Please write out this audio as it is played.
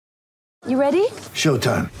You ready?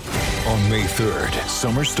 Showtime. On May 3rd,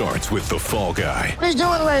 summer starts with The Fall Guy. Let's do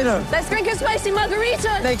it later. Let's drink a spicy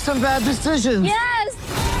margarita. Make some bad decisions. Yes!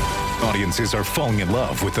 Audiences are falling in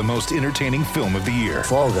love with the most entertaining film of the year.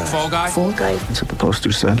 Fall Guy. Fall Guy? Fall guy. That's what the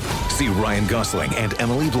poster said. See Ryan Gosling and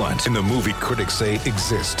Emily Blunt in the movie critics say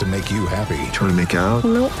exists to make you happy. Trying to make it out?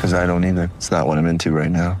 Nope. Because I don't either. It's not what I'm into right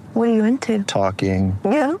now. What are you into? Talking.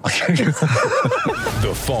 Yeah.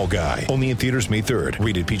 The Fall Guy. Only in theaters May 3rd.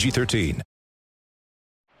 Rated PG-13.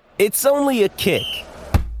 It's only a kick,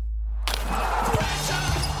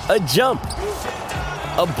 a jump,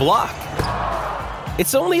 a block.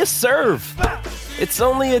 It's only a serve. It's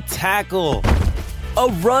only a tackle, a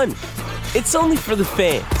run. It's only for the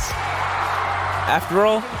fans. After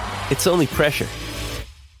all, it's only pressure.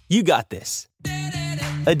 You got this.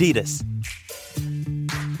 Adidas.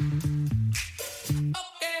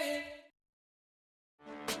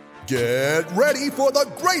 Get ready for the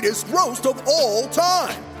greatest roast of all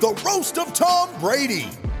time. The Roast of Tom Brady.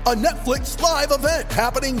 A Netflix live event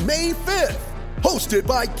happening May 5th. Hosted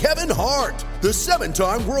by Kevin Hart. The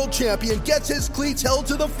 7-time world champion gets his cleats held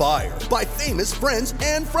to the fire by famous friends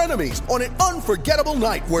and frenemies on an unforgettable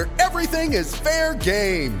night where everything is fair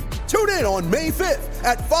game. Tune in on May 5th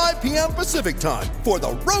at 5 p.m. Pacific time for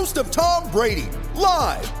the Roast of Tom Brady.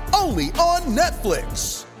 Live only on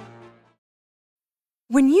Netflix.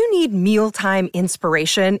 When you need mealtime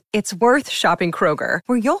inspiration, it's worth shopping Kroger,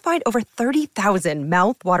 where you'll find over 30,000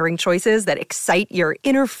 mouth-watering choices that excite your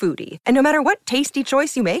inner foodie. And no matter what tasty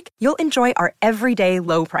choice you make, you'll enjoy our everyday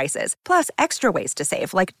low prices, plus extra ways to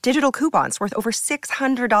save, like digital coupons worth over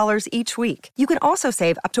 $600 each week. You can also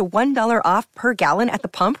save up to $1 off per gallon at the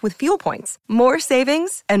pump with fuel points. More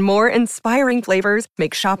savings and more inspiring flavors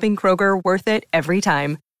make shopping Kroger worth it every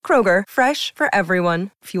time. Kroger, fresh for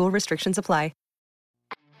everyone. Fuel restrictions apply.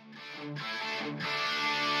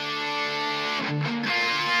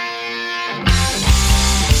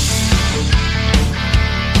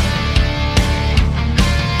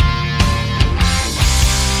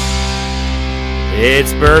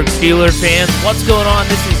 Pittsburgh Steelers fans, what's going on?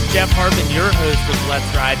 This is Jeff Hartman, your host of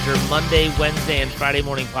Let's Ride, your Monday, Wednesday, and Friday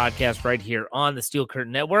morning podcast right here on the Steel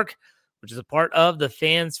Curtain Network, which is a part of the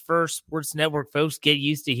Fans First Sports Network. Folks, get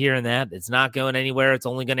used to hearing that. It's not going anywhere. It's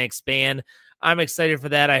only going to expand. I'm excited for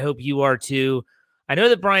that. I hope you are too. I know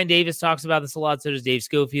that Brian Davis talks about this a lot, so does Dave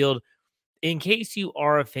Schofield. In case you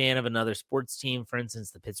are a fan of another sports team, for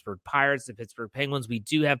instance, the Pittsburgh Pirates, the Pittsburgh Penguins, we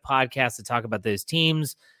do have podcasts to talk about those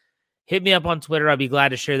teams. Hit me up on Twitter. I'll be glad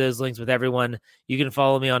to share those links with everyone. You can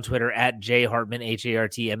follow me on Twitter at jhartman,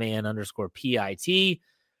 HARTMAN_PIT.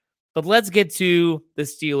 But let's get to the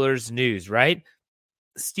Steelers news, right?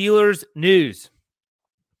 Steelers news.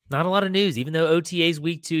 Not a lot of news, even though OTA's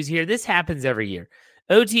week 2 is here. This happens every year.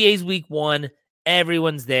 OTA's week 1,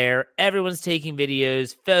 everyone's there. Everyone's taking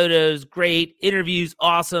videos, photos, great, interviews,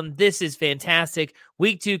 awesome. This is fantastic.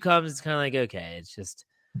 Week 2 comes, it's kind of like, okay, it's just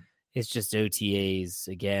OTAs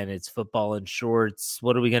again. It's football in shorts.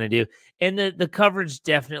 What are we going to do? And the coverage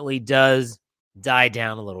definitely does die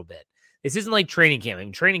down a little bit. This isn't like training camp. I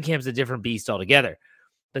mean, training camp's a different beast altogether.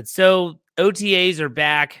 But so OTAs are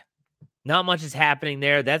back. Not much is happening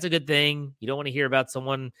there. That's a good thing. You don't want to hear about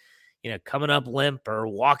someone, coming up limp or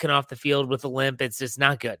walking off the field with a limp. It's just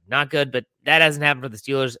not good. Not good, but that hasn't happened for the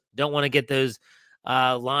Steelers. Don't want to get those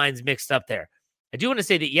lines mixed up there. I do want to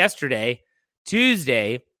say that yesterday,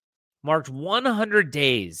 Tuesday, marked 100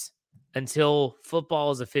 days until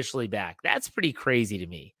football is officially back. That's pretty crazy to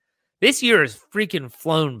me. This year has freaking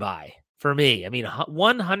flown by for me. I mean,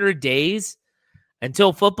 100 days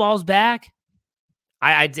until football's back.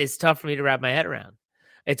 It's tough for me to wrap my head around.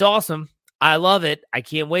 It's awesome. I love it. I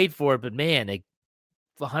can't wait for it. But man,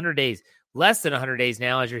 100 days, less than 100 days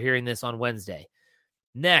now as you're hearing this on Wednesday.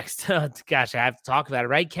 Next, gosh, I have to talk about it,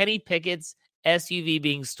 right? Kenny Pickett's SUV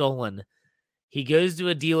being stolen. He goes to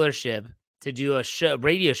a dealership to do a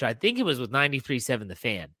radio show. I think it was with 93.7 The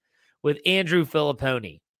Fan with Andrew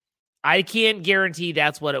Filipponi. I can't guarantee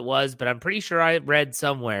that's what it was, but I'm pretty sure I read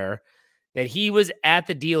somewhere that he was at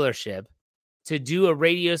the dealership to do a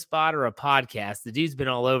radio spot or a podcast. The dude's been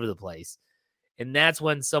all over the place. And that's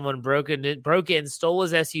when someone broke in, stole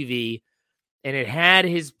his SUV, and it had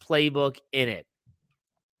his playbook in it.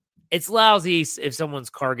 It's lousy if someone's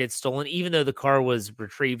car gets stolen, even though the car was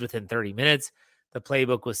retrieved within 30 minutes. The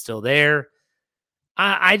playbook was still there.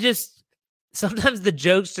 I just, sometimes the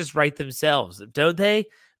jokes just write themselves, don't they?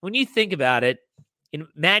 When you think about it, in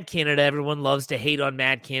Matt Canada, everyone loves to hate on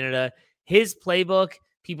Matt Canada. His playbook,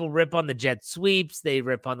 people rip on the jet sweeps. They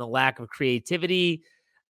rip on the lack of creativity.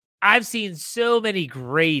 I've seen so many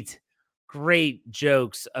great great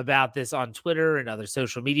jokes about this on Twitter and other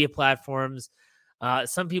social media platforms.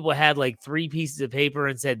 Some people had like 3 pieces of paper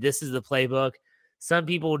and said, this is the playbook. Some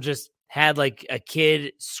people just had like a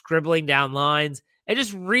kid scribbling down lines and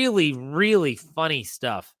just really, really funny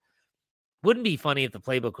stuff. Wouldn't be funny if the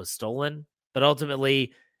playbook was stolen, but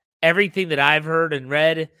ultimately everything that I've heard and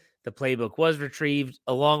read, the playbook was retrieved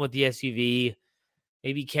along with the SUV.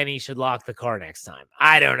 Maybe Kenny should lock the car next time.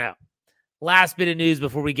 I don't know. Last bit of news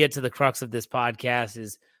before we get to the crux of this podcast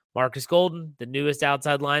is Marcus Golden, the newest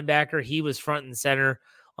outside linebacker. He was front and center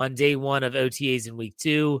on day 1 of OTAs in week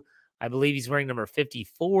 2. I believe he's wearing number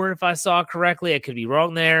 54, if I saw correctly. I could be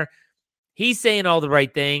wrong there. He's saying all the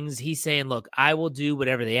right things. He's saying, look, I will do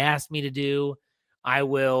whatever they ask me to do. I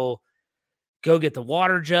will go get the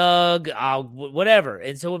water jug, whatever.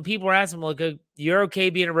 And so when people are asking him, look, you're okay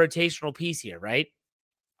being a rotational piece here, right?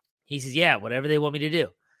 He says, yeah, whatever they want me to do.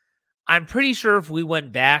 I'm pretty sure if we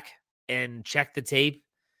went back and checked the tape,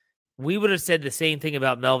 we would have said the same thing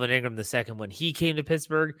about Melvin Ingram II when he came to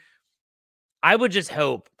Pittsburgh. I would just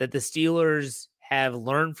hope that the Steelers have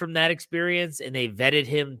learned from that experience and they vetted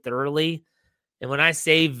him thoroughly. And when I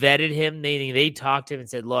say vetted him, meaning they talked to him and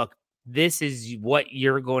said, look, this is what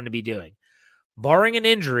you're going to be doing. Barring an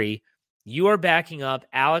injury, you are backing up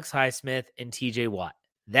Alex Highsmith and TJ Watt.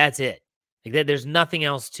 That's it. Like that, there's nothing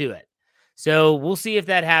else to it. So we'll see if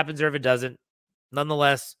that happens or if it doesn't.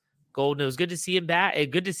 Nonetheless, Golden, it was good to see him back.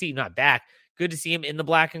 Good to see him not back. Good to see him in the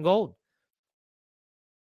black and gold.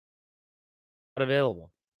 Not available.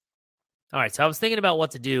 All right, so I was thinking about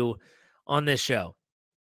what to do on this show.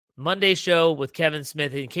 Monday show with Kevin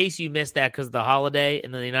Smith. In case you missed that because of the holiday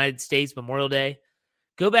in the United States, Memorial Day,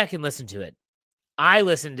 go back and listen to it. I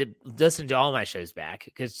listen to all my shows back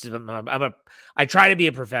because I try to be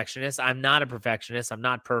a perfectionist. I'm not a perfectionist. I'm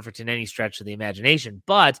not perfect in any stretch of the imagination,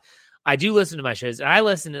 but I do listen to my shows. And I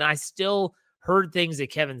listened and I still heard things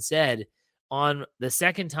that Kevin said on the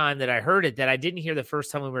second time that I heard it that I didn't hear the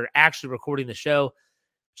first time when we were actually recording the show.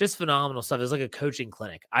 Just phenomenal stuff. It was like a coaching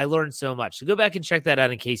clinic. I learned so much. So go back and check that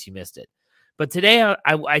out in case you missed it. But today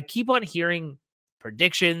I keep on hearing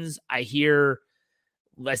predictions. I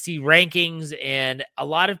see rankings, and a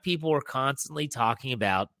lot of people are constantly talking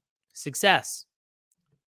about success.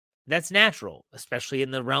 That's natural, especially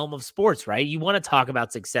in the realm of sports, right? You want to talk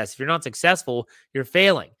about success. If you're not successful, you're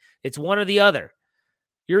failing. It's one or the other.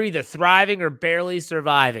 You're either thriving or barely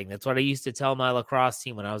surviving. That's what I used to tell my lacrosse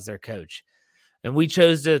team when I was their coach. And we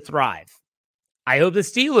chose to thrive. I hope the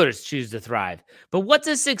Steelers choose to thrive. But what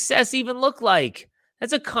does success even look like?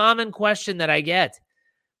 That's a common question that I get.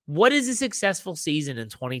 What is a successful season in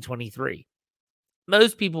 2023?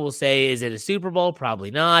 Most people will say, is it a Super Bowl? Probably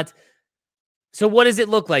not. So what does it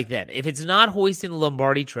look like then? If it's not hoisting the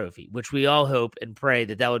Lombardi Trophy, which we all hope and pray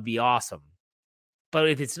that would be awesome. But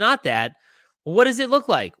if it's not that, what does it look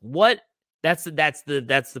like? That's the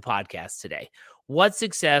podcast today. What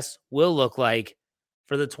success will look like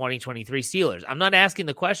for the 2023 Steelers? I'm not asking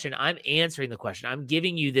the question. I'm answering the question. I'm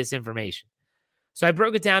giving you this information. So I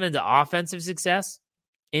broke it down into offensive success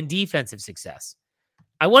and defensive success.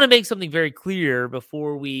 I want to make something very clear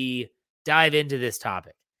before we dive into this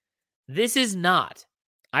topic. This is not,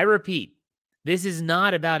 I repeat, this is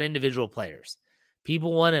not about individual players.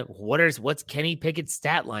 People want to, what's Kenny Pickett's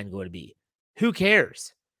stat line going to be? Who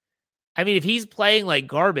cares? I mean, if he's playing like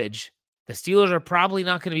garbage, the Steelers are probably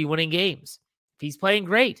not going to be winning games. If he's playing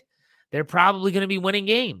great, they're probably going to be winning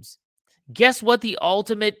games. Guess what the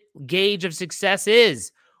ultimate gauge of success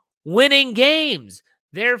is? Winning games.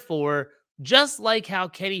 Therefore, just like how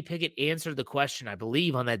Kenny Pickett answered the question, I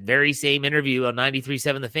believe, on that very same interview on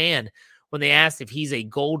 93.7 The Fan, when they asked if he's a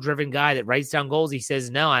goal-driven guy that writes down goals, he says,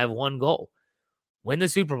 no, I have one goal. Win the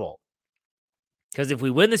Super Bowl. Because if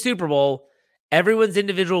we win the Super Bowl, everyone's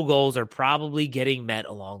individual goals are probably getting met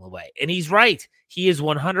along the way. And he's right. He is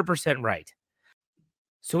 100% right.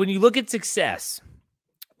 So when you look at success,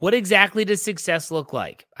 what exactly does success look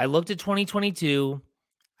like? I looked at 2022.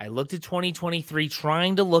 I looked at 2023,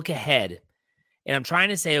 trying to look ahead. And I'm trying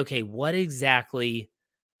to say, okay, what exactly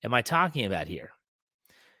am I talking about here?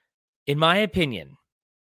 In my opinion,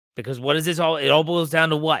 because what is this all? It all boils down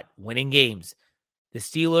to what? Winning games. The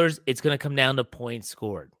Steelers, it's going to come down to points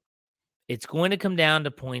scored. It's going to come down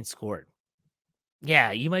to points scored.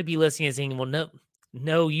 Yeah, you might be listening and saying, well,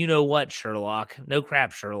 no, you know what, Sherlock. No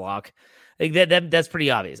crap, Sherlock. Like that's pretty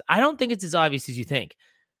obvious. I don't think it's as obvious as you think.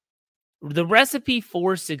 The recipe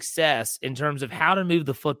for success in terms of how to move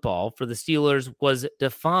the football for the Steelers was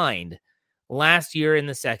defined last year in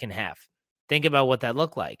the second half. Think about what that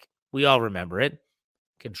looked like. We all remember it.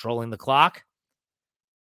 Controlling the clock.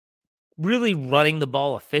 Really running the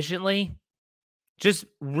ball efficiently. Just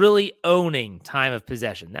really owning time of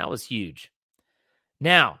possession. That was huge.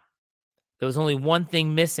 Now, there was only one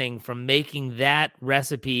thing missing from making that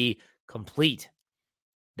recipe complete.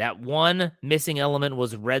 That one missing element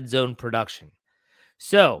was red zone production.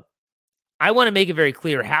 So, I want to make it very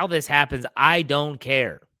clear how this happens. I don't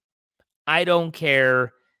care. I don't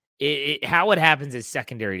care. How it happens is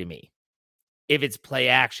secondary to me. If it's play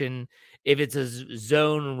action, if it's a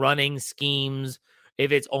zone running schemes,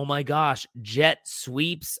 if it's, oh my gosh, jet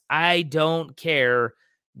sweeps, I don't care.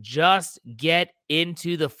 Just get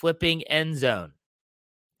into the flipping end zone.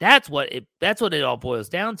 That's what it all boils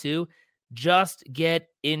down to. Just get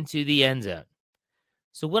into the end zone.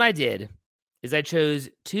 So what I did is I chose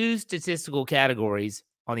two statistical categories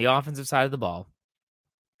on the offensive side of the ball.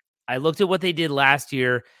 I looked at what they did last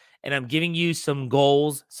year, and I'm giving you some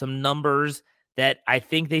goals, some numbers that I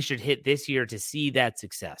think they should hit this year to see that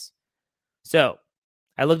success. So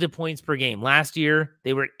I looked at points per game. Last year,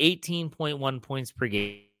 they were at 18.1 points per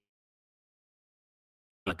game.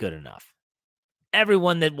 Not good enough.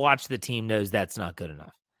 Everyone that watched the team knows that's not good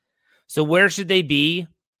enough. So where should they be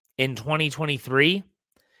in 2023?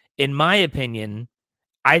 In my opinion,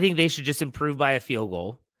 I think they should just improve by a field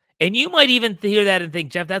goal. And you might even hear that and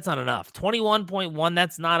think, Jeff, that's not enough. 21.1,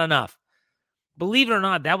 that's not enough. Believe it or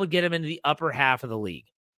not, that would get them into the upper half of the league.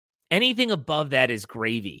 Anything above that is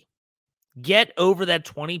gravy. Get over that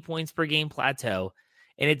 20 points per game plateau.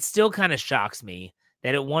 And it still kind of shocks me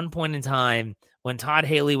that at one point in time, when Todd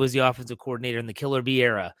Haley was the offensive coordinator in the Killer Bee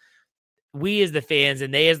era, we as the fans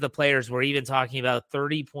and they as the players were even talking about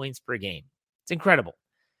 30 points per game. It's incredible.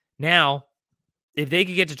 Now, if they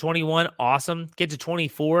could get to 21, awesome. Get to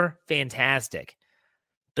 24, fantastic.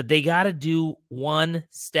 But they got to do one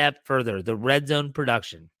step further, the red zone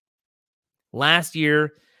production. Last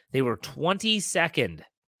year, they were 22nd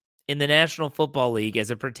in the National Football League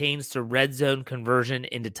as it pertains to red zone conversion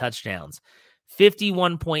into touchdowns.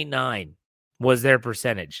 51.9 was their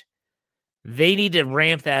percentage. They need to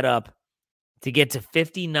ramp that up to get to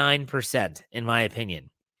 59%, in my opinion.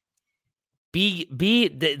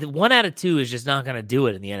 The 1 out of 2 is just not going to do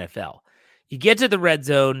it in the NFL. You get to the red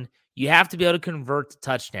zone, you have to be able to convert to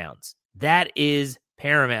touchdowns. That is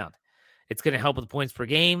paramount. It's going to help with points per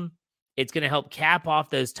game. It's going to help cap off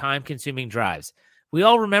those time-consuming drives. We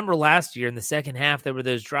all remember last year in the second half, there were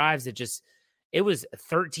those drives that it was a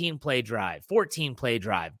 13-play drive, 14-play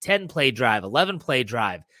drive, 10-play drive, 11-play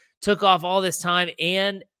drive, took off all this time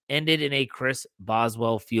and ended in a Chris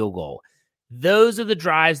Boswell field goal. Those are the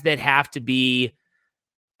drives that have to be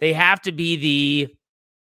I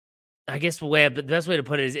guess the best way to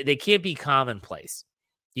put it is they can't be commonplace.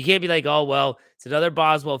 You can't be like, oh, well, it's another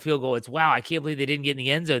Boswell field goal. It's, wow, I can't believe they didn't get in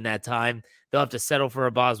the end zone that time. They'll have to settle for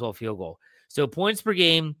a Boswell field goal. So points per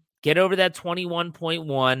game, get over that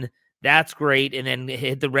 21.1. That's great. And then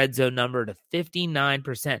hit the red zone number to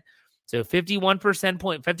 59%. So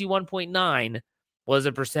 51.9 was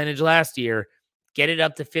a percentage last year. Get it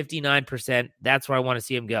up to 59%. That's where I want to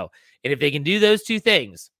see them go. And if they can do those two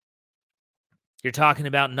things, you're talking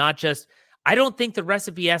about not just, I don't think the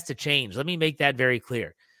recipe has to change. Let me make that very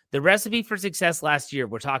clear. The recipe for success last year,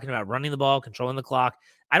 we're talking about running the ball, controlling the clock.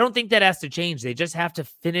 I don't think that has to change. They just have to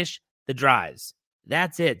finish the drives.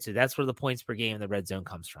 That's it. So that's where the points per game in the red zone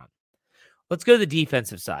comes from. Let's go to the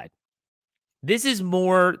defensive side. This is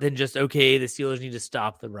more than just, okay, the Steelers need to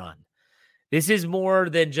stop the run. This is more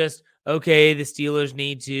than just, okay, the Steelers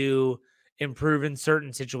need to improve in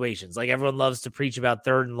certain situations. Like everyone loves to preach about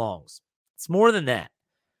third and longs. It's more than that.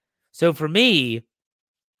 So for me,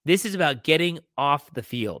 this is about getting off the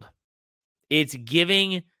field. It's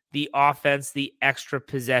giving the offense the extra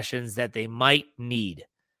possessions that they might need.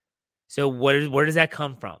 So where does that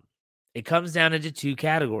come from? It comes down into two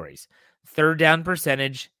categories: third down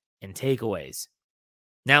percentage and takeaways.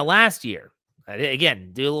 Now, last year,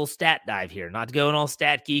 again, do a little stat dive here, not to go in all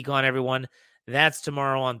stat geek on everyone. That's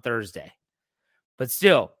tomorrow on Thursday. But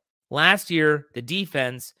still, last year, the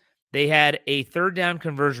defense, they had a third down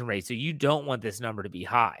conversion rate. So you don't want this number to be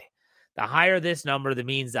high. The higher this number, that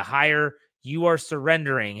means the higher you are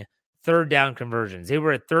surrendering third down conversions. They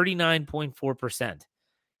were at 39.4%.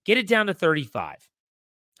 Get it down to 35.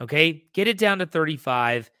 Okay? Get it down to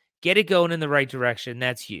 35. Get it going in the right direction.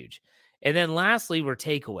 That's huge. And then lastly were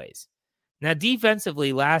takeaways. Now,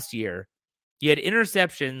 defensively last year, you had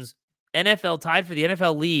interceptions, NFL tied for the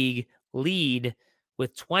NFL league lead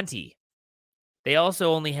with 20. They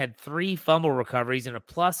also only had 3 fumble recoveries and a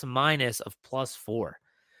plus-minus of +4.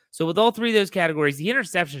 So with all 3 of those categories, the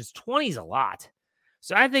interceptions, 20 is a lot.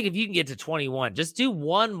 So I think if you can get to 21, just do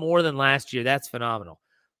one more than last year. That's phenomenal.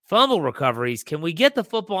 Fumble recoveries, can we get the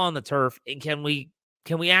football on the turf, and can we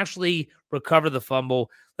Can we actually recover the fumble?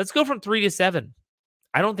 Let's go from 3 to 7.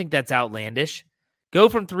 I don't think that's outlandish. Go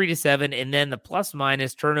from 3 to 7, and then the plus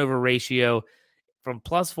minus turnover ratio from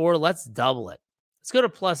 +4, let's double it. Let's go to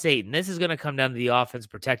 +8, and this is going to come down to the offense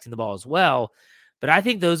protecting the ball as well. But I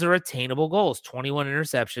think those are attainable goals. 21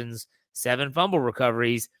 interceptions, 7 fumble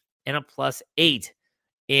recoveries, and a +8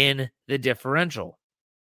 in the differential.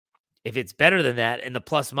 If it's better than that in the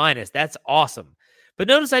plus minus, that's awesome. But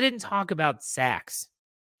notice I didn't talk about sacks.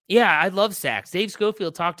 Yeah, I love sacks. Dave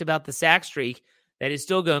Schofield talked about the sack streak that is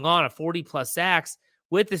still going on, a 40-plus sacks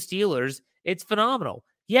with the Steelers. It's phenomenal.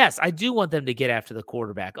 Yes, I do want them to get after the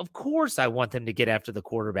quarterback. Of course I want them to get after the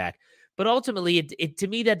quarterback. But ultimately, it to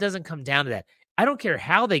me, that doesn't come down to that. I don't care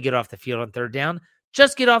how they get off the field on third down.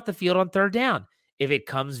 Just get off the field on third down. If it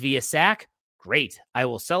comes via sack, great. I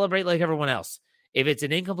will celebrate like everyone else. If it's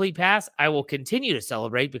an incomplete pass, I will continue to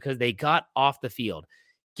celebrate because they got off the field.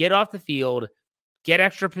 Get off the field. Get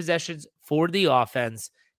extra possessions for the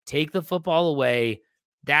offense. Take the football away.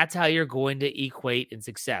 That's how you're going to equate in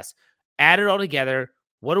success. Add it all together.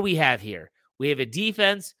 What do we have here? We have a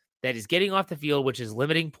defense that is getting off the field, which is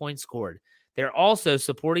limiting points scored. They're also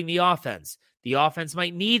supporting the offense. The offense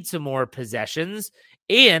might need some more possessions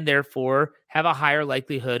and therefore have a higher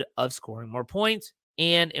likelihood of scoring more points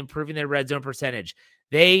and improving their red zone percentage.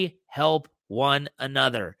 They help one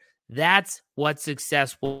another. That's what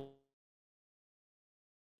success will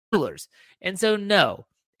be. And so, no,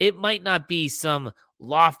 it might not be some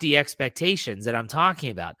lofty expectations that I'm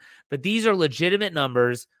talking about, but these are legitimate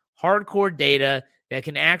numbers, hardcore data that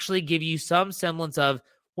can actually give you some semblance of,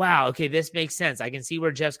 wow, okay, this makes sense. I can see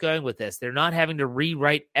where Jeff's going with this. They're not having to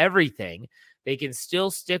rewrite everything. They can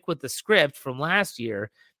still stick with the script from last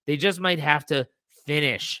year. They just might have to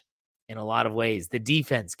finish in a lot of ways. The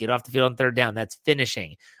defense, get off the field on third down. That's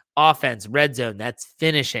finishing. Offense, red zone, that's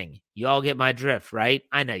finishing. You all get my drift, right?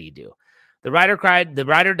 I know you do. The Ride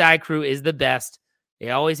or Die crew is the best. They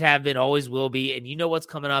always have been, always will be. And you know what's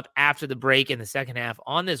coming up after the break in the second half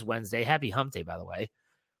on this Wednesday. Happy Hump Day, by the way.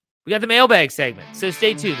 We got the mailbag segment. So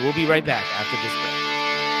stay tuned. We'll be right back after this break.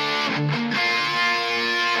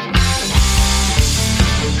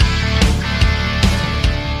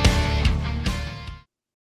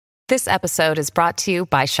 This episode is brought to you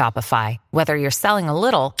by Shopify. Whether you're selling a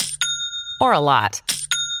little or a lot,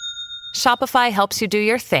 Shopify helps you do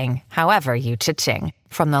your thing, however you cha-ching.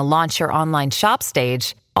 From the launch your online shop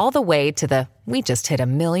stage, all the way to the we just hit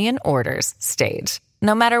 1 million orders stage.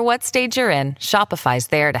 No matter what stage you're in, Shopify's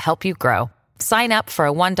there to help you grow. Sign up for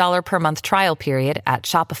a $1 per month trial period at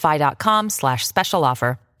shopify.com/special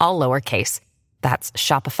offer, all lowercase. That's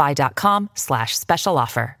shopify.com/special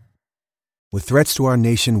offer. With threats to our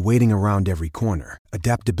nation waiting around every corner,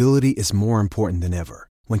 adaptability is more important than ever.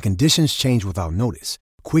 When conditions change without notice,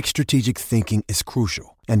 quick strategic thinking is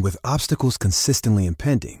crucial. And with obstacles consistently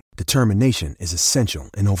impending, determination is essential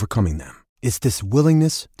in overcoming them. It's this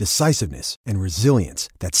willingness, decisiveness, and resilience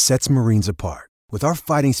that sets Marines apart. With our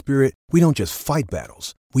fighting spirit, we don't just fight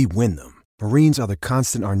battles, we win them. Marines are the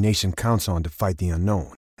constant our nation counts on to fight the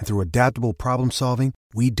unknown. And through adaptable problem solving,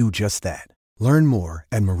 we do just that. Learn more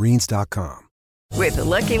at marines.com. With the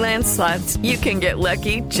Lucky Land Slots, you can get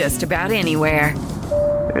lucky just about anywhere.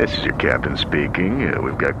 This is your captain speaking.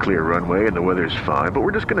 We've got clear runway and the weather's fine, but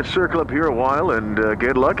we're just going to circle up here a while and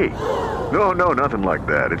get lucky. No, nothing like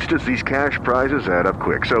that. It's just these cash prizes add up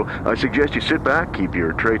quick. So I suggest you sit back, keep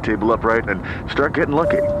your tray table upright, and start getting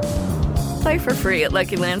lucky. Play for free at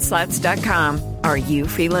LuckyLandSlots.com. Are you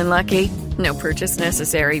feeling lucky? No purchase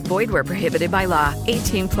necessary. Void where prohibited by law.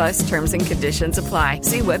 18+ terms and conditions apply.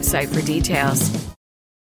 See website for details.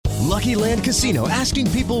 Lucky Land Casino, asking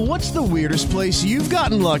people, what's the weirdest place you've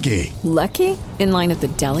gotten lucky? Lucky? In line at the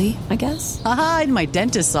deli, I guess? Aha, in my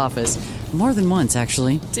dentist's office. More than once,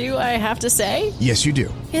 actually. Do I have to say? Yes, you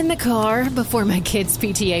do. In the car before my kids'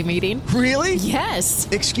 PTA meeting. Really? Yes.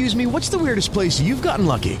 Excuse me, what's the weirdest place you've gotten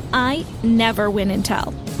lucky? I never win and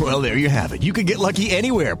tell. Well, there you have it. You can get lucky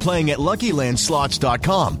anywhere, playing at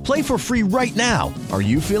LuckyLandSlots.com. Play for free right now. Are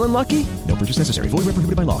you feeling lucky? No purchase necessary. Void where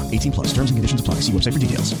prohibited by law. 18+. Terms and conditions apply. See website for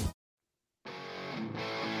details.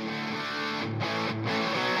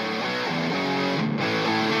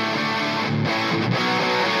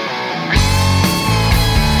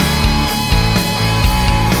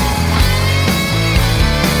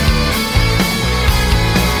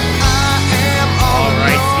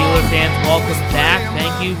 Welcome back.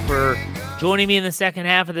 Thank you for joining me in the second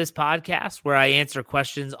half of this podcast where I answer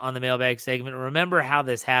questions on the mailbag segment. Remember how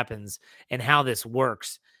this happens and how this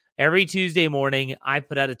works. Every Tuesday morning, I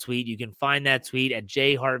put out a tweet. You can find that tweet at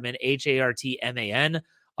jhartman, HARTMAN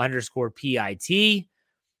 _PIT.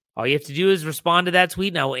 All you have to do is respond to that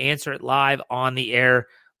tweet, and I will answer it live on the air.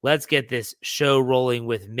 Let's get this show rolling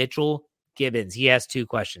with Mitchell Gibbons. He has 2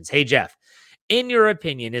 questions. Hey, Jeff, in your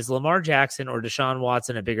opinion, is Lamar Jackson or Deshaun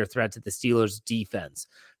Watson a bigger threat to the Steelers' defense?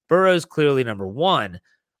 Burrow's clearly number 1.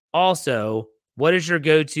 Also, what is your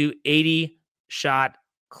go-to 80-shot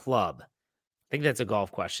club? I think that's a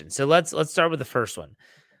golf question. So let's start with the first one.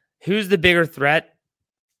 Who's the bigger threat?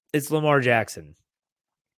 It's Lamar Jackson.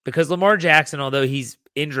 Because Lamar Jackson, although he's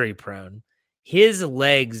injury prone, his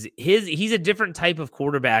legs, he's a different type of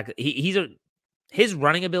quarterback. His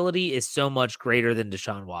running ability is so much greater than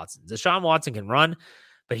Deshaun Watson. Deshaun Watson can run,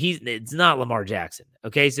 but it's not Lamar Jackson.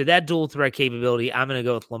 Okay, so that dual threat capability, I'm going to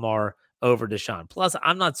go with Lamar over Deshaun. Plus,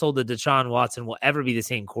 I'm not sold that Deshaun Watson will ever be the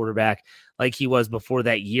same quarterback like he was before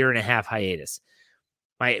that 1.5-year hiatus.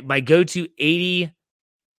 My go-to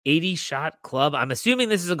 80-shot club, I'm assuming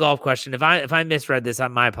this is a golf question. If I misread this,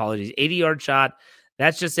 my apologies. 80-yard shot,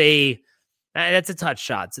 that's just that's a touch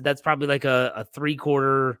shot. So that's probably like a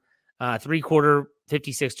three-quarter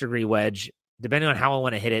 56-degree wedge, depending on how I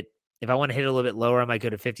want to hit it. If I want to hit it a little bit lower, I might go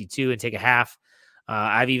to 52 and take a half.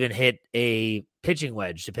 I've even hit a pitching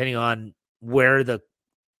wedge, depending on where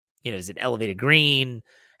is it elevated green?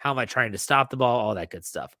 How am I trying to stop the ball? All that good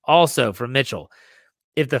stuff. Also, from Mitchell,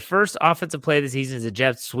 if the first offensive play of the season is a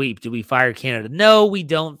jet sweep, do we fire Canada? No, we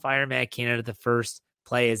don't fire Matt Canada the first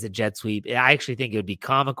play as a jet sweep. I actually think it would be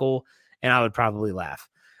comical, and I would probably laugh.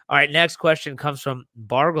 All right, next question comes from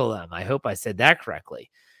Bargolem. I hope I said that correctly.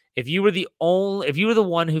 If you were the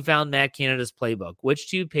one who found Matt Canada's playbook, which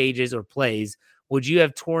 2 pages or plays would you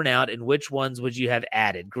have torn out, and which ones would you have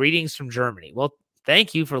added? Greetings from Germany. Well,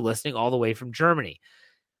 thank you for listening all the way from Germany.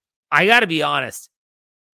 I got to be honest.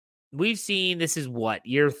 We've seen, this is what,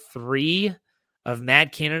 year 3 of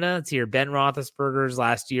Matt Canada? It's here. Ben Roethlisberger's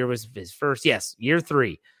last year was his first. Yes, year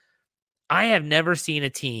 3. I have never seen a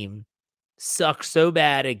team suck so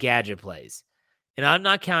bad at gadget plays. And I'm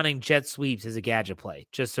not counting jet sweeps as a gadget play,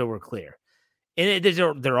 just so we're clear. And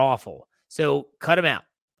they're awful. So cut them out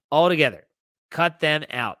altogether. Cut them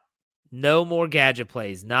out. No more gadget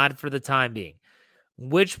plays, not for the time being.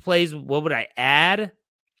 Which plays, what would I add?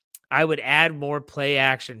 I would add more play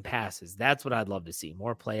action passes. That's what I'd love to see,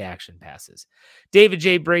 more play action passes. David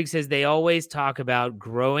J. Briggs says they always talk about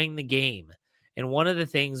growing the game. And one of the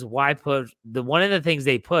things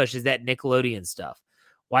they push is that Nickelodeon stuff.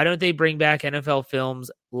 Why don't they bring back NFL films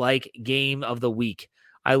like Game of the Week?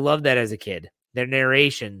 I loved that as a kid. Their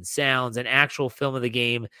narration, sounds, and actual film of the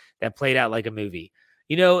game that played out like a movie.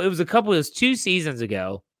 It was 2 seasons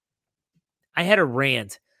ago. I had a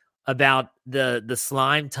rant about the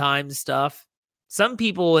slime time stuff. Some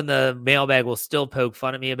people in the mailbag will still poke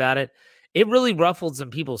fun at me about it. It really ruffled some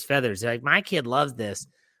people's feathers. They're like, my kid loves this.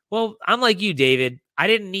 Well, I'm like you, David. I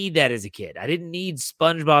didn't need that as a kid. I didn't need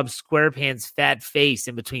SpongeBob SquarePants' fat face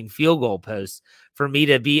in between field goal posts for me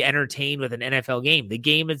to be entertained with an NFL game. The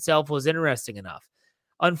game itself was interesting enough.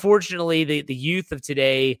 Unfortunately, the youth of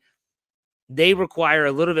today, they require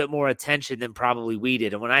a little bit more attention than probably we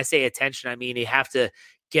did. And when I say attention, I mean you have to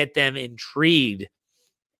get them intrigued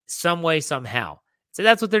some way, somehow. So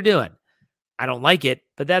that's what they're doing. I don't like it,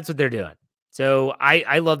 but that's what they're doing. So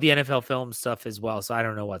I love the NFL film stuff as well, so I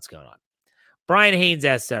don't know what's going on. Brian Haynes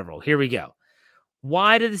asked several. Here we go.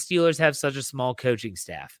 Why do the Steelers have such a small coaching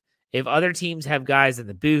staff? If other teams have guys in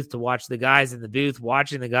the booth to watch the guys in the booth,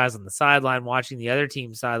 watching the guys on the sideline, watching the other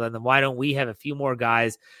team's sideline, then why don't we have a few more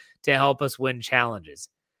guys to help us win challenges?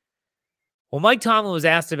 Well, Mike Tomlin was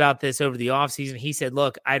asked about this over the offseason. He said,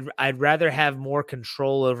 look, I'd rather have more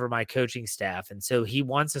control over my coaching staff. And so he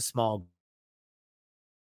wants a small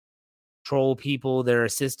control people, their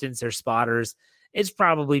assistants, their spotters. It's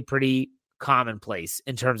probably pretty commonplace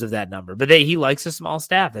in terms of that number. But he likes a small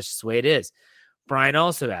staff. That's just the way it is. Brian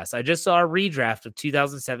also asked, I just saw a redraft of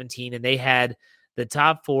 2017, and they had the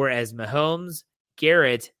top 4 as Mahomes,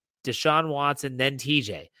 Garrett, Deshaun Watson, then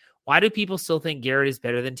TJ. Why do people still think Garrett is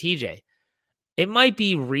better than TJ? It might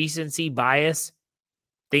be recency bias.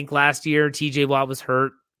 Think last year TJ Watt was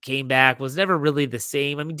hurt, came back, was never really the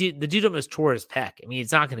same. I mean, the dude almost tore his pec. I mean,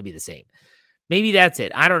 it's not going to be the same. Maybe that's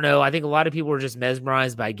it. I don't know. I think a lot of people were just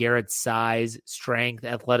mesmerized by Garrett's size, strength,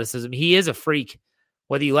 athleticism. He is a freak.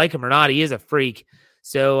 Whether you like him or not, he is a freak.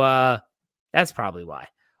 So that's probably why.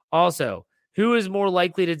 Also, who is more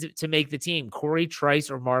likely to make the team, Corey Trice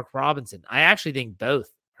or Mark Robinson? I actually think both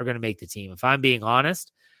are going to make the team. If I'm being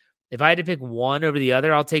honest, if I had to pick one over the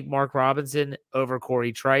other, I'll take Mark Robinson over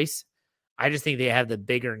Corey Trice. I just think they have the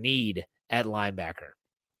bigger need at linebacker.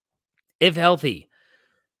 If healthy,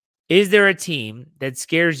 is there a team that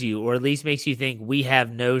scares you or at least makes you think we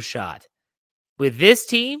have no shot? With this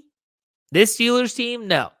team, this Steelers team,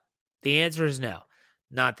 no. The answer is no.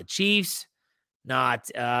 Not the Chiefs. Not,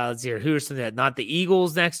 let's see here, who are some of that? Not the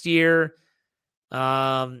Eagles next year.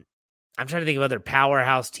 I'm trying to think of other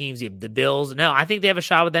powerhouse teams. The Bills. No, I think they have a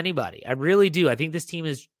shot with anybody. I really do. I think this team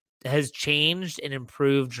has changed and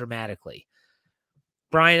improved dramatically.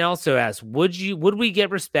 Brian also asked, would we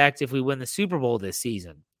get respect if we win the Super Bowl this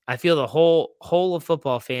season? I feel the whole of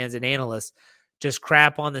football fans and analysts just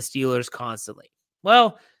crap on the Steelers constantly.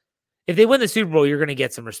 Well, if they win the Super Bowl, you're going to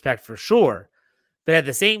get some respect for sure. But at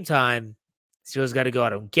the same time, Steelers got to go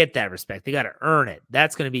out and get that respect. They got to earn it.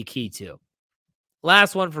 That's going to be key too.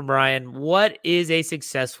 Last one from Brian. What is a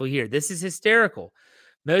successful year? This is hysterical.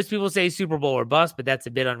 Most people say Super Bowl or bust, but that's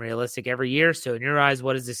a bit unrealistic every year. So in your eyes,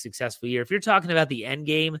 what is a successful year? If you're talking about the end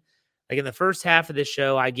game, like in the first half of this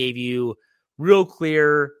show, I gave you real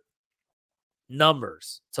clear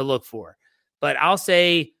numbers to look for. But I'll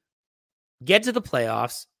say get to the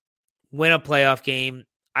playoffs, win a playoff game.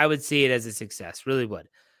 I would see it as a success. Really would.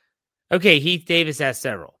 Okay, Heath Davis asked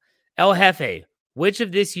several. El Jefe, which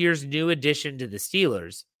of this year's new addition to the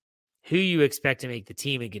Steelers, who you expect to make the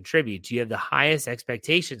team and contribute, do you have the highest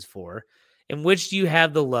expectations for, and which do you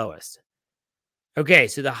have the lowest? Okay,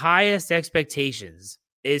 so the highest expectations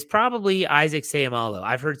is probably Isaac Seumalo.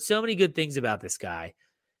 I've heard so many good things about this guy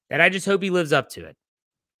that I just hope he lives up to it.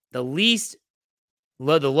 The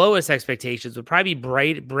lowest expectations would probably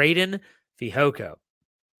be Braden Fehoko.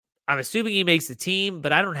 I'm assuming he makes the team,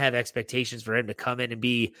 but I don't have expectations for him to come in and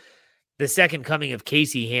be the second coming of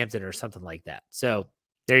Casey Hampton or something like that. So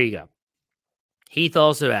there you go. Heath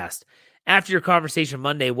also asked, after your conversation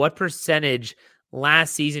Monday, what percentage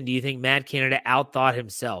last season do you think Matt Canada outthought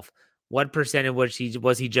himself? What percentage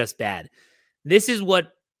was he just bad? This is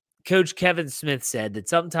what Coach Kevin Smith said, that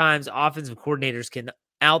sometimes offensive coordinators can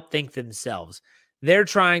outthink themselves. They're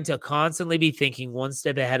trying to constantly be thinking one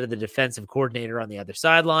step ahead of the defensive coordinator on the other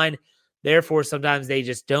sideline. Therefore, sometimes they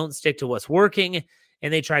just don't stick to what's working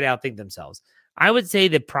and they try to outthink themselves. I would say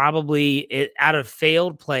that probably out of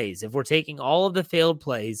failed plays, if we're taking all of the failed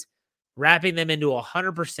plays, wrapping them into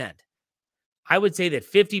 100%, I would say that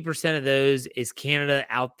 50% of those is Canada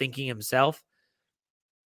outthinking himself.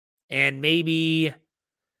 And maybe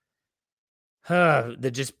I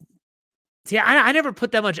never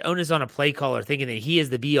put that much onus on a play caller thinking that he is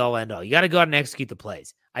the be-all, end-all. You got to go out and execute the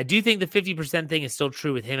plays. I do think the 50% thing is still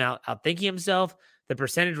true with him outthinking himself. The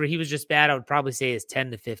percentage where he was just bad, I would probably say is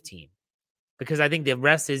 10 to 15. Because I think the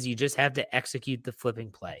rest is you just have to execute the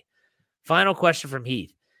flipping play. Final question from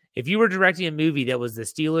Heath. If you were directing a movie that was the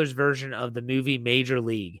Steelers' version of the movie Major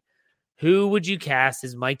League, who would you cast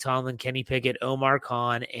as Mike Tomlin, Kenny Pickett, Omar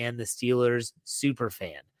Khan, and the Steelers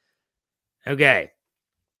superfan? Okay.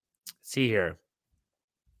 Let's see here.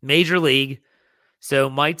 Major League. So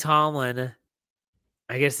Mike Tomlin,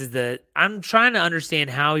 I guess I'm trying to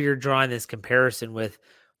understand how you're drawing this comparison with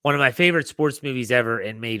one of my favorite sports movies ever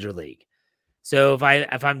in Major League. So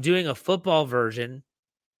if I'm doing a football version,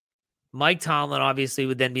 Mike Tomlin obviously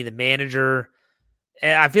would then be the manager.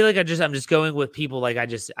 And I feel like I'm just going with people like I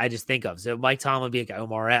just think of. So Mike Tomlin would be like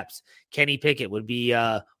Omar Epps. Kenny Pickett would be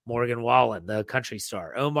Morgan Wallen, the country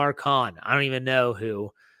star. Omar Khan, I don't even know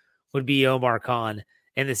who would be Omar Khan.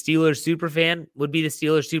 And the Steelers superfan would be the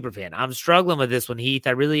Steelers superfan. I'm struggling with this one, Heath.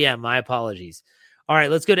 I really am. My apologies. All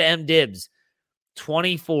right, let's go to M. Dibs.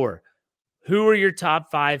 24. Who are your top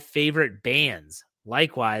 5 favorite bands?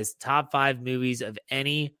 Likewise, top 5 movies of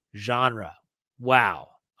any genre. Wow.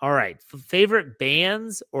 All right. Favorite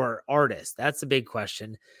bands or artists? That's a big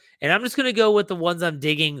question. And I'm just going to go with the ones I'm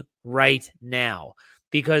digging right now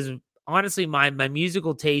because honestly, my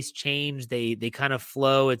musical tastes change. They kind of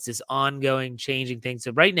flow. It's this ongoing changing thing.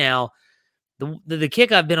 So right now, the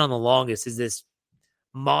kick I've been on the longest is this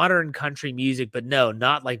modern country music, but no,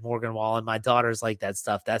 not like Morgan Wallen. My daughter's like that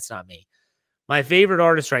stuff. That's not me. My favorite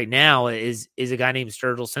artist right now is a guy named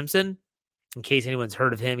Sturgill Simpson. In case anyone's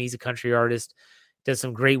heard of him, he's a country artist, does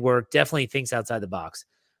some great work, definitely thinks outside the box.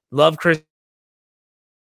 Love Chris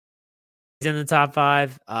in the top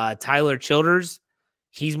 5. Tyler Childers,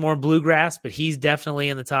 he's more bluegrass, but he's definitely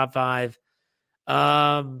in the top 5.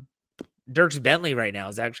 Dierks Bentley right now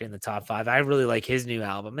is actually in the top 5. I really like his new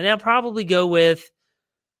album. And I'll probably go with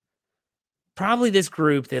this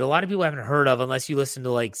group that a lot of people haven't heard of unless you listen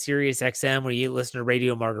to like Sirius XM, where you listen to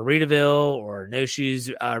Radio Margaritaville or No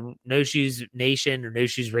Shoes Nation or No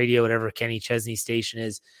Shoes Radio, whatever Kenny Chesney's station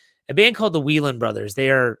is. A band called the Whelan Brothers.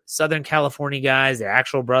 They are Southern California guys. They're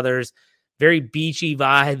actual brothers. Very beachy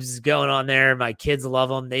vibes going on there. My kids love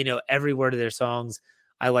them. They know every word of their songs.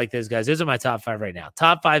 I like those guys. Those are my top 5 right now.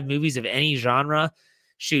 Top 5 movies of any genre.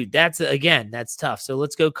 Shoot, that's tough. So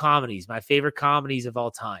let's go comedies. My favorite comedies of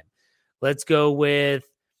all time. Let's go with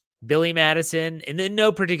Billy Madison, and in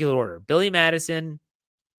no particular order. Billy Madison,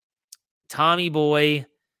 Tommy Boy,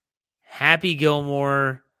 Happy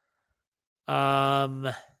Gilmore. I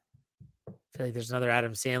feel like there's another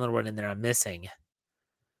Adam Sandler one in there I'm missing.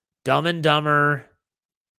 Dumb and Dumber.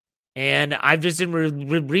 And I've just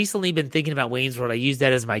recently been thinking about Wayne's World. I use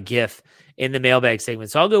that as my GIF in the mailbag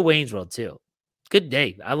segment. So I'll go Wayne's World too. Good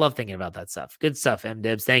day. I love thinking about that stuff. Good stuff,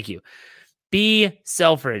 M-Dibs. Thank you. B.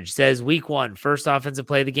 Selfridge says, week 1, first offensive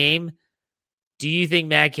play of the game. Do you think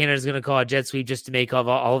Matt Canada is going to call a jet sweep just to make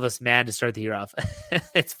all of us mad to start the year off?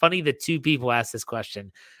 It's funny that 2 people asked this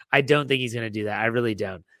question. I don't think he's going to do that. I really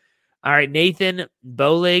don't. All right, Nathan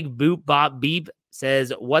Bowleg, Boop Bop Beep,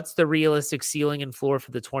 says, what's the realistic ceiling and floor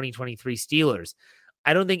for the 2023 Steelers?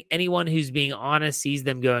 I don't think anyone who's being honest sees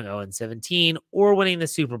them going 0-17 or winning the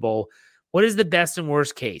Super Bowl. What is the best and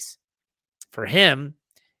worst case? For him,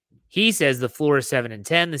 he says the floor is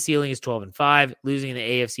 7-10, the ceiling is 12-5, losing the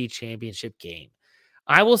AFC Championship game.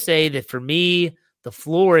 I will say that for me, the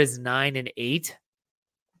floor is 9-8.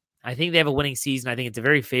 I think they have a winning season. I think it's a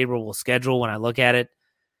very favorable schedule when I look at it.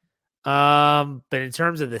 But in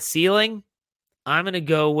terms of the ceiling, I'm going to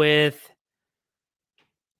go with,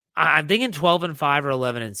 I'm thinking 12-5 or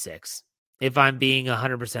 11-6, if I'm being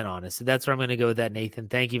 100% honest. So that's where I'm going to go with that, Nathan.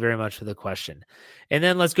 Thank you very much for the question. And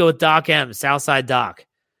then let's go with Doc M, Southside Doc.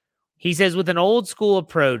 He says, with an old school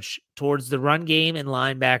approach towards the run game and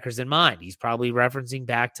linebackers in mind, he's probably referencing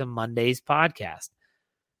back to Monday's podcast.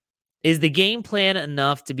 Is the game plan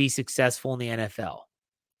enough to be successful in the NFL?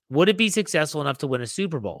 Would it be successful enough to win a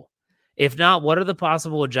Super Bowl? If not, what are the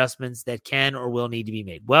possible adjustments that can or will need to be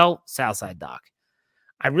made? Well, Southside Doc,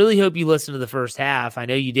 I really hope you listened to the first half. I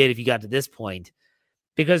know you did if you got to this point.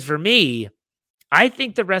 Because for me, I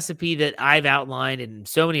think the recipe that I've outlined and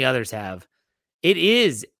so many others have, it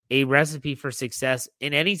is a recipe for success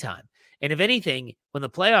in any time. And if anything, when the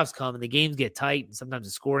playoffs come and the games get tight and sometimes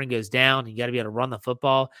the scoring goes down, you got to be able to run the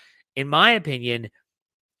football. In my opinion,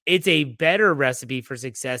 it's a better recipe for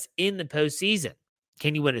success in the postseason.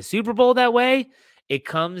 Can you win a Super Bowl that way? It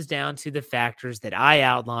comes down to the factors that I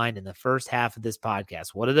outlined in the first half of this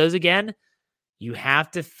podcast. What are those again? You have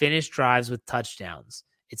to finish drives with touchdowns.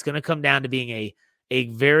 It's going to come down to being a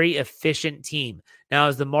very efficient team. Now,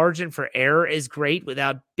 as the margin for error is great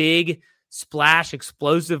without big splash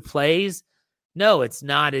explosive plays, no, it's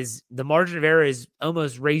not. The margin of error is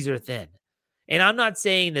almost razor thin. And I'm not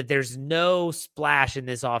saying that there's no splash in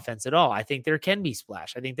this offense at all. I think there can be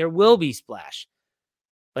splash. I think there will be splash.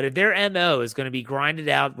 But if their MO is going to be grinded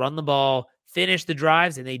out, run the ball, finish the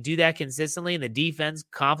drives, and they do that consistently, and the defense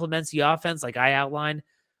complements the offense like I outlined,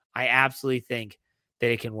 I absolutely think that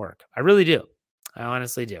it can work. I really do. I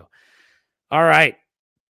honestly do. All right.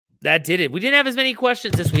 That did it. We didn't have as many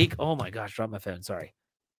questions this week. Oh my gosh, dropped my phone. Sorry.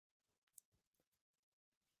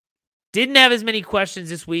 Didn't have as many questions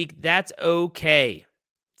this week. That's okay.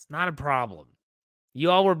 It's not a problem.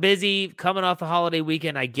 You all were busy coming off the holiday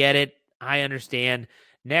weekend. I get it. I understand.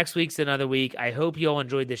 Next week's another week. I hope you all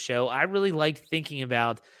enjoyed the show. I really liked thinking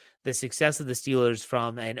about the success of the Steelers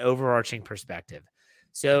from an overarching perspective.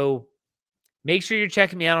 So make sure you're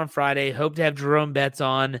checking me out on Friday. Hope to have Jerome Betts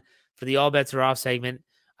on for the All Bets Are Off segment.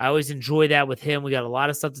 I always enjoy that with him. We got a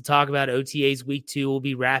lot of stuff to talk about. OTAs week 2 will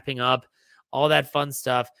be wrapping up. All that fun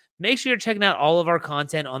stuff. Make sure you're checking out all of our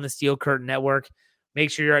content on the Steel Curtain Network.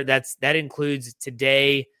 Make sure that includes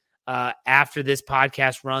today. After this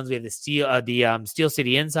podcast runs, we have the Steel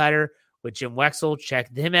City Insider with Jim Wexel.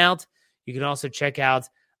 Check them out. You can also check out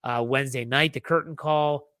Wednesday night, the Curtain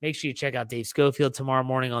Call. Make sure you check out Dave Schofield tomorrow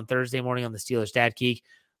morning on Thursday morning on the Steelers Stat Geek.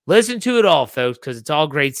 Listen to it all, folks, because it's all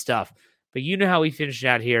great stuff. But you know how we finish it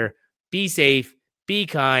out here. Be safe, be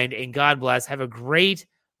kind, and God bless. Have a great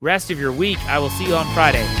rest of your week. I will see you on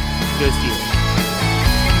Friday. Go Steelers.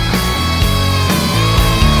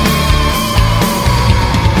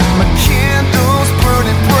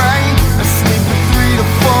 Burning bright, I sleep for 3 to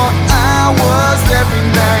 4 hours every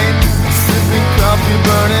night. Sipping coffee,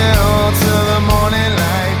 burning all till the morning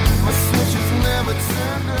light. My switch is never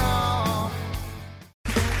turned off.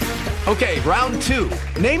 Okay, round 2.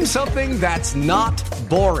 Name something that's not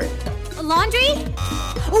boring. A laundry?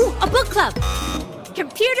 Ooh, a book club.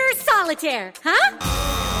 Computer solitaire, huh?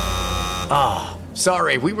 Ah, oh,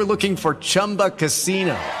 sorry, we were looking for Chumba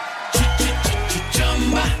Casino.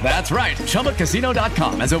 That's right.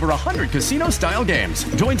 ChumbaCasino.com has over 100 casino-style games.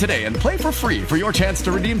 Join today and play for free for your chance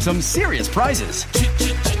to redeem some serious prizes.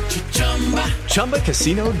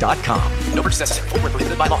 ChumbaCasino.com. No purchase necessary. Void where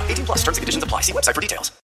prohibited by law. 18+ terms and conditions apply. See website for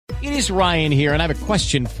details. It is Ryan here, and I have a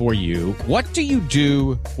question for you. What do you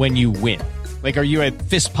do when you win? Like, are you a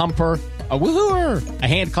fist pumper? A woohooer, a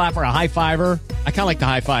hand clapper, a high fiver. I kind of like the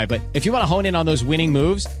high five, but if you want to hone in on those winning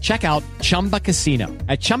moves, check out Chumba Casino.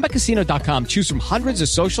 At ChumbaCasino.com, choose from hundreds of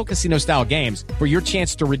social casino style games for your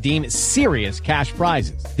chance to redeem serious cash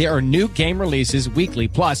prizes. There are new game releases weekly,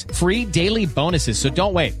 plus free daily bonuses. So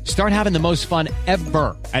don't wait. Start having the most fun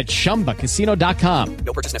ever at ChumbaCasino.com.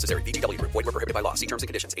 No purchase necessary. VGW Group. Void where prohibited by law. See terms and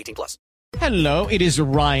conditions. 18+. Hello, it is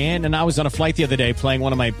Ryan, and I was on a flight the other day playing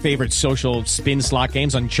one of my favorite social spin slot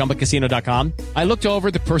games on ChumbaCasino.com. I looked over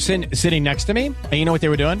at the person sitting next to me, and you know what they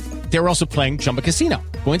were doing? They were also playing Chumba Casino.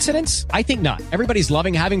 Coincidence? I think not. Everybody's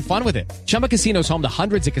loving having fun with it. Chumba Casino is home to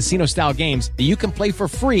hundreds of casino-style games that you can play for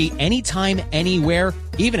free anytime, anywhere,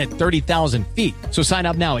 even at 30,000 feet. So sign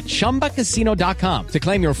up now at ChumbaCasino.com to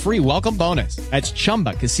claim your free welcome bonus. That's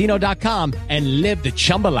ChumbaCasino.com and live the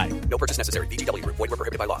Chumba life. No purchase necessary. VGW Group. Void where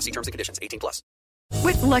prohibited by law. See terms and conditions. 18+.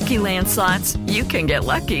 With Lucky Land Slots, you can get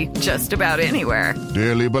lucky just about anywhere.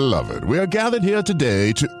 Dearly beloved, we are gathered here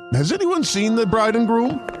today to... Has anyone seen the bride and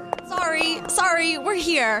groom? Sorry, we're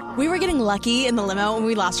here. We were getting lucky in the limo and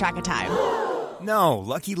we lost track of time. No,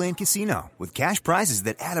 Lucky Land Casino, with cash prizes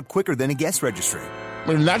that add up quicker than a guest registry.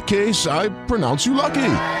 In that case, I pronounce you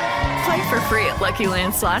lucky. Play for free at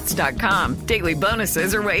LuckyLandSlots.com. Daily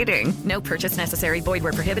bonuses are waiting. No purchase necessary. Void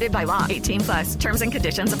where prohibited by law. 18+. Terms and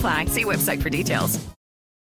conditions apply. See website for details.